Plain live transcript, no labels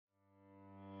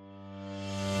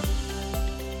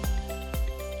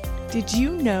Did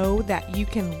you know that you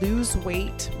can lose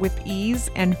weight with ease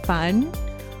and fun?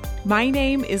 My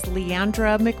name is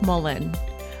Leandra McMullen.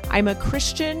 I'm a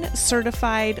Christian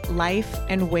certified life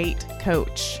and weight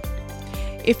coach.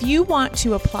 If you want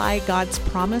to apply God's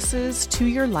promises to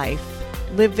your life,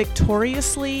 live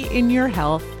victoriously in your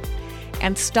health,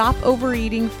 and stop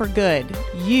overeating for good,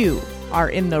 you are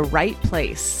in the right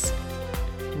place.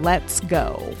 Let's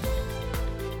go.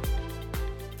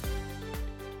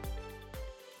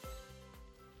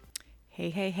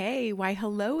 Hey. Why,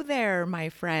 hello there, my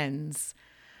friends.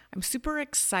 I'm super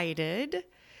excited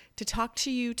to talk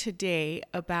to you today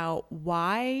about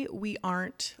why we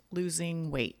aren't losing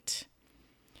weight.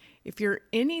 If you're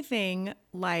anything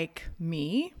like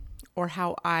me or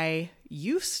how I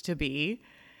used to be,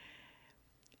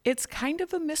 it's kind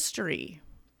of a mystery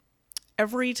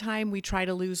every time we try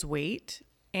to lose weight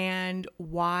and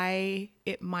why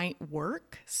it might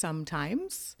work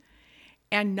sometimes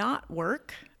and not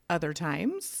work other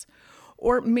times.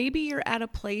 Or maybe you're at a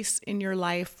place in your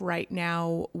life right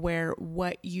now where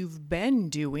what you've been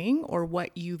doing or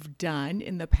what you've done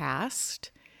in the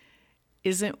past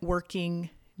isn't working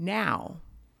now.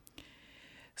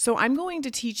 So I'm going to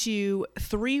teach you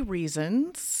 3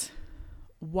 reasons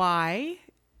why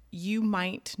you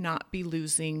might not be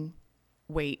losing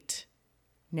weight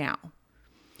now.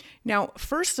 Now,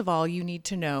 first of all, you need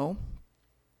to know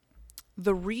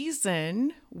the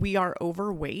reason we are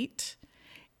overweight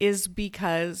is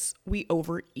because we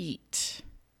overeat.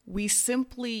 We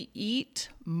simply eat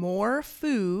more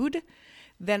food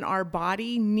than our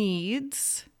body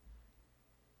needs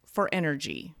for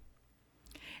energy.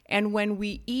 And when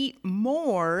we eat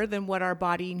more than what our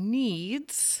body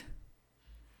needs,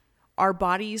 our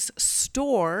bodies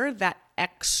store that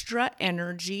extra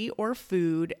energy or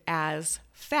food as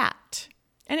fat.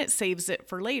 And it saves it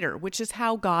for later, which is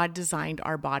how God designed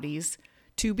our bodies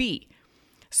to be.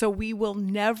 So we will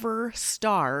never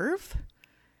starve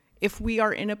if we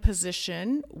are in a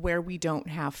position where we don't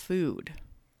have food.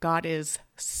 God is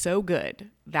so good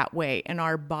that way, and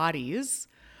our bodies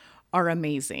are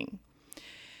amazing.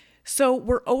 So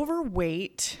we're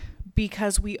overweight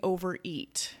because we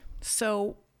overeat.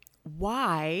 So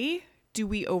why do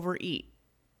we overeat?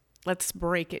 Let's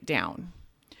break it down.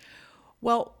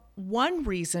 Well, one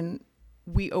reason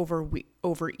we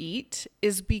overeat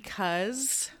is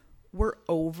because we're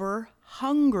over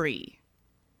hungry.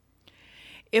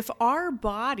 If our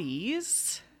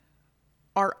bodies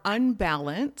are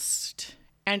unbalanced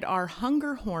and our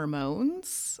hunger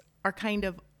hormones are kind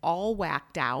of all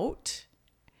whacked out,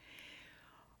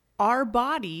 our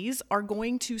bodies are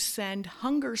going to send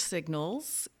hunger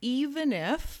signals even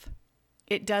if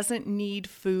it doesn't need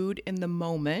food in the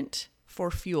moment for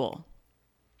fuel.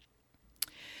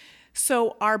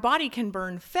 So our body can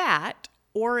burn fat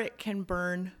or it can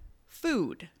burn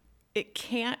food. It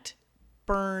can't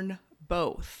burn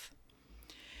both.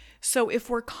 So if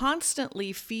we're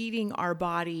constantly feeding our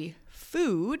body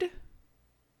food,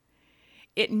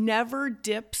 it never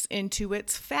dips into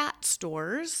its fat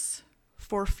stores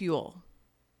for fuel.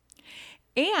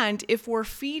 And if we're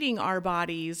feeding our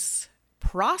bodies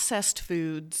processed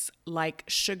foods like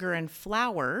sugar and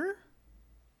flour,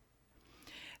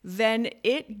 then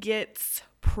it gets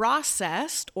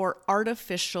processed or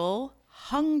artificial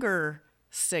hunger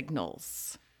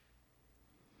signals.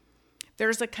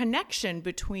 There's a connection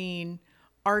between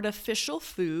artificial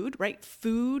food, right?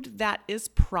 Food that is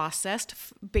processed,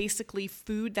 basically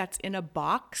food that's in a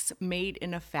box made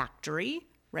in a factory,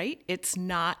 right? It's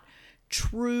not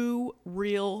true,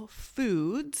 real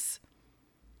foods.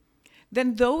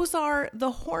 Then those are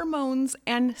the hormones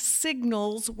and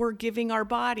signals we're giving our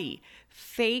body.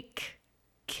 Fake,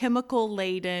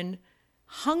 chemical-laden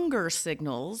hunger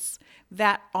signals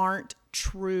that aren't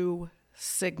true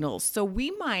signals. So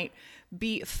we might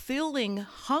be feeling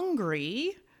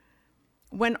hungry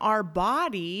when our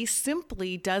body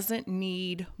simply doesn't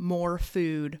need more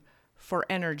food for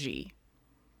energy.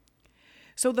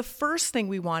 So the first thing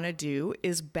we want to do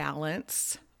is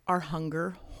balance our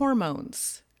hunger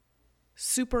hormones.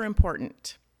 Super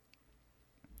important.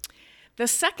 The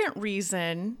second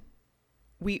reason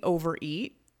we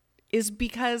overeat is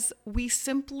because we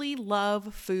simply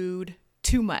love food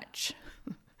too much.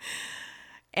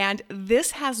 And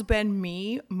this has been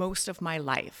me most of my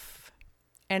life.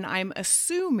 And I'm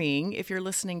assuming, if you're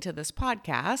listening to this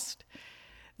podcast,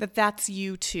 that that's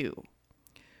you too.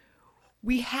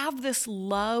 We have this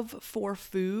love for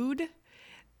food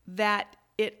that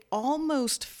it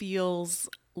almost feels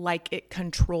like it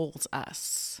controls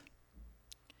us.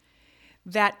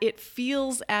 That it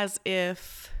feels as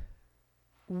if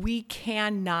we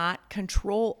cannot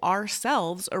control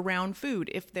ourselves around food.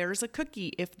 If there's a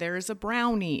cookie, if there's a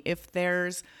brownie, if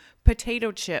there's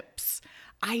potato chips,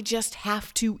 I just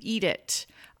have to eat it.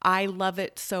 I love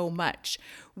it so much.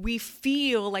 We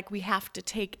feel like we have to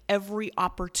take every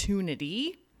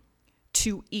opportunity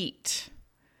to eat.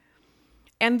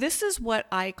 And this is what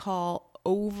I call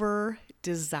over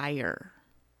desire.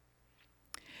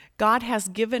 God has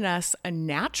given us a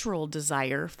natural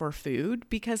desire for food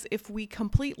because if we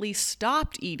completely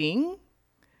stopped eating,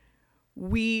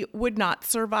 we would not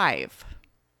survive.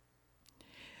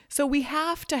 So we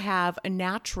have to have a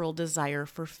natural desire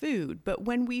for food. But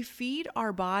when we feed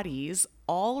our bodies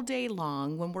all day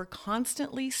long, when we're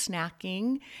constantly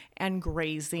snacking and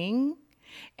grazing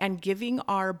and giving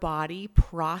our body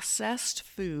processed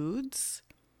foods,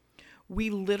 we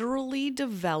literally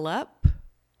develop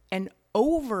an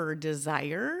over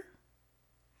desire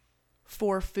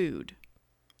for food.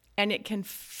 And it can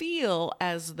feel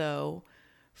as though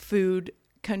food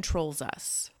controls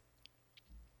us.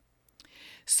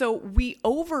 So we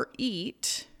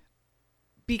overeat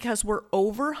because we're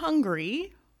over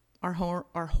hungry, our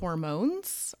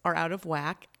hormones are out of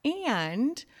whack,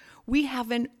 and we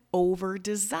have an over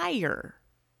desire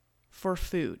for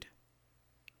food.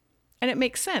 And it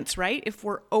makes sense, right? If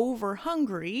we're over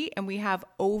hungry and we have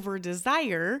over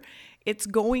desire, it's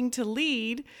going to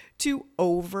lead to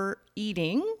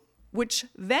overeating, which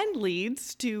then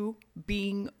leads to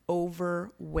being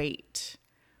overweight.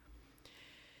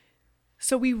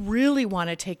 So we really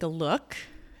want to take a look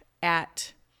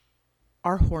at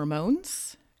our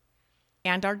hormones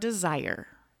and our desire.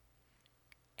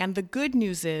 And the good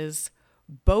news is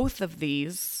both of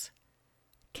these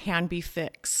can be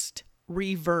fixed,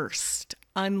 reversed,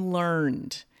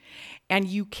 unlearned, and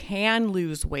you can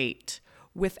lose weight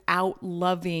without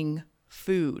loving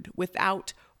food,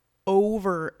 without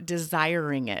over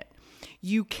desiring it.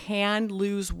 You can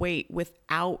lose weight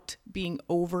without being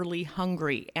overly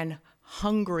hungry and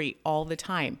hungry all the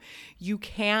time. You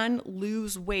can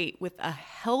lose weight with a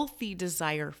healthy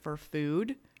desire for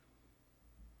food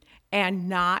and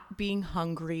not being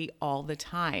hungry all the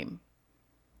time.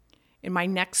 In my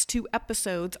next 2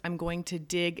 episodes, I'm going to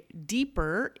dig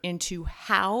deeper into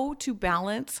how to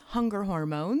balance hunger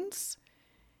hormones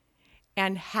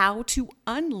and how to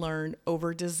unlearn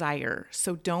over desire.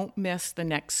 So don't miss the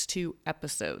next 2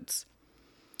 episodes.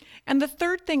 And the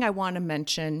third thing I want to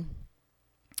mention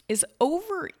is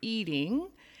overeating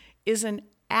is an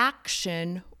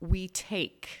action we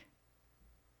take.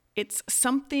 It's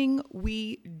something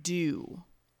we do.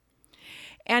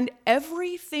 And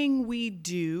everything we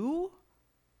do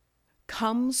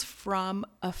comes from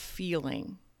a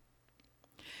feeling.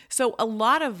 So a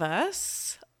lot of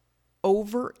us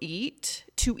overeat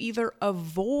to either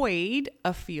avoid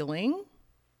a feeling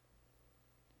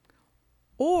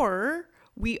or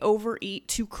we overeat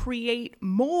to create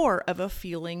more of a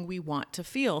feeling we want to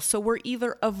feel. So we're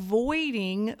either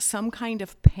avoiding some kind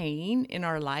of pain in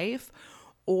our life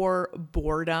or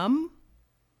boredom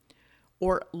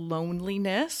or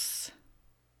loneliness,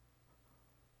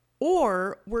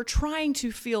 or we're trying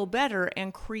to feel better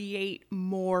and create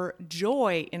more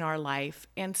joy in our life,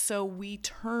 and so we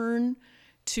turn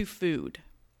to food.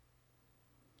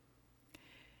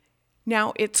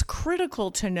 Now, it's critical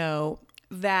to know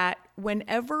that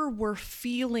whenever we're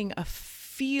feeling a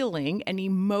feeling, an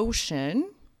emotion,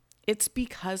 it's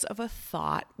because of a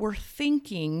thought we're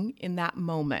thinking in that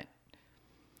moment.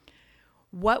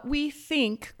 What we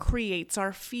think creates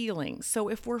our feelings. So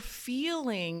if we're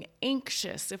feeling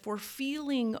anxious, if we're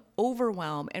feeling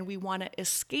overwhelmed and we want to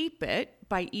escape it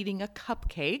by eating a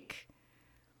cupcake,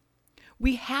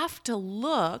 we have to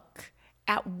look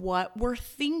at what we're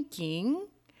thinking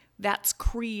that's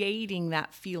creating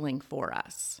that feeling for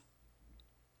us.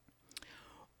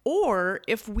 Or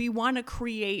if we want to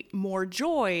create more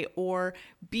joy or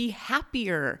be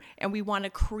happier and we want to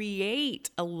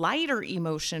create a lighter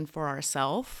emotion for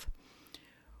ourselves,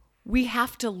 we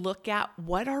have to look at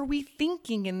what are we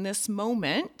thinking in this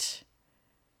moment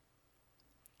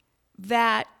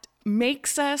that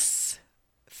makes us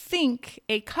think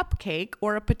a cupcake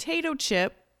or a potato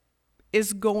chip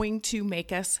is going to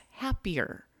make us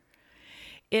happier.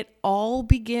 It all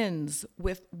begins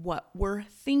with what we're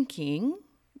thinking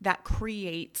that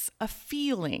creates a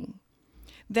feeling.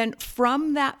 Then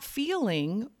from that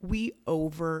feeling, we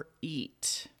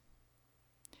overeat.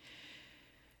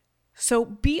 So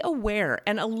be aware.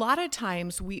 And a lot of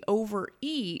times we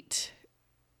overeat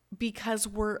because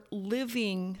we're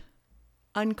living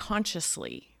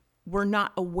unconsciously. We're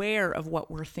not aware of what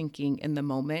we're thinking in the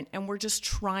moment, and we're just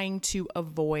trying to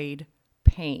avoid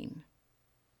pain.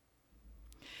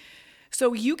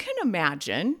 So you can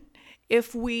imagine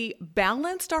if we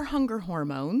balanced our hunger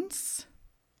hormones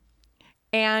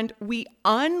and we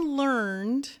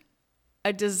unlearned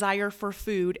a desire for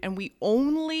food and we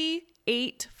only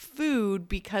ate food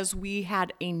because we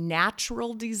had a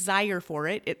natural desire for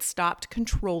it, it stopped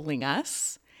controlling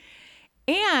us,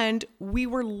 and we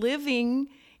were living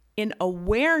in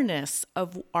awareness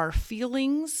of our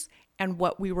feelings and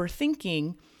what we were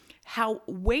thinking, how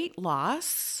weight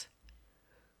loss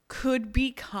could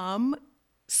become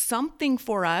something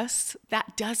for us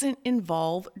that doesn't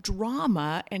involve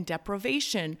drama and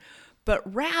deprivation, but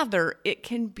rather it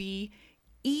can be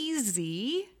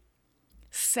easy,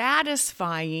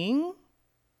 satisfying,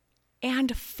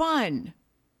 and fun.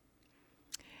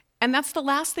 And that's the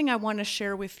last thing I want to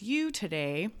share with you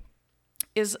today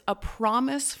is a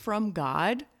promise from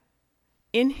God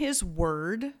in His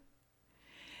Word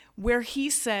where He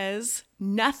says,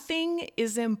 nothing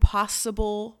is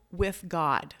impossible with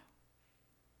God.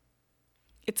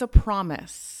 It's a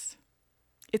promise.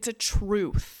 It's a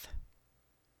truth.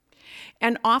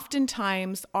 And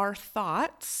oftentimes our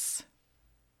thoughts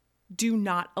do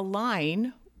not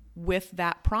align with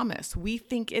that promise. We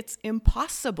think it's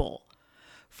impossible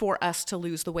for us to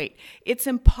lose the weight. It's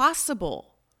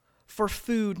impossible for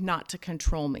food not to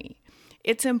control me.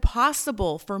 It's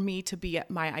impossible for me to be at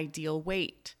my ideal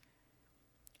weight.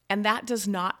 And that does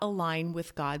not align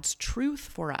with God's truth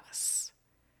for us.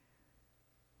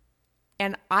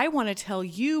 And I want to tell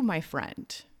you, my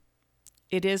friend,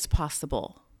 it is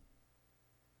possible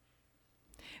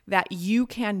that you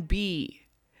can be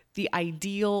the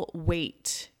ideal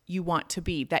weight you want to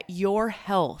be, that your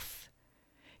health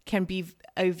can be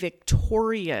a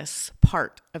victorious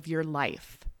part of your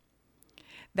life,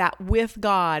 that with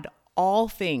God, all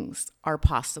things are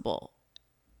possible.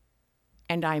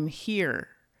 And I'm here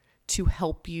to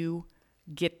help you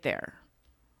get there.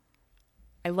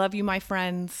 I love you, my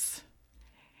friends.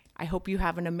 I hope you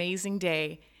have an amazing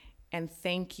day, and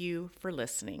thank you for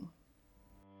listening.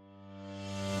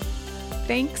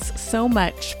 Thanks so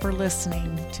much for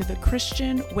listening to the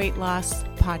Christian Weight Loss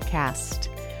Podcast.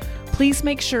 Please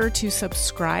make sure to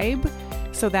subscribe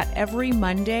so that every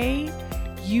Monday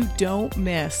you don't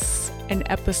miss an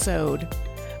episode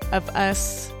of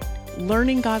us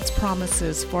learning God's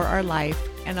promises for our life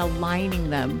and aligning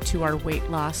them to our weight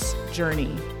loss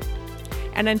journey.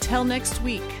 And until next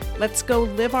week, let's go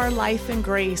live our life in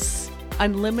grace,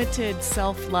 unlimited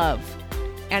self-love,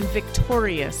 and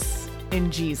victorious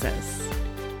in Jesus.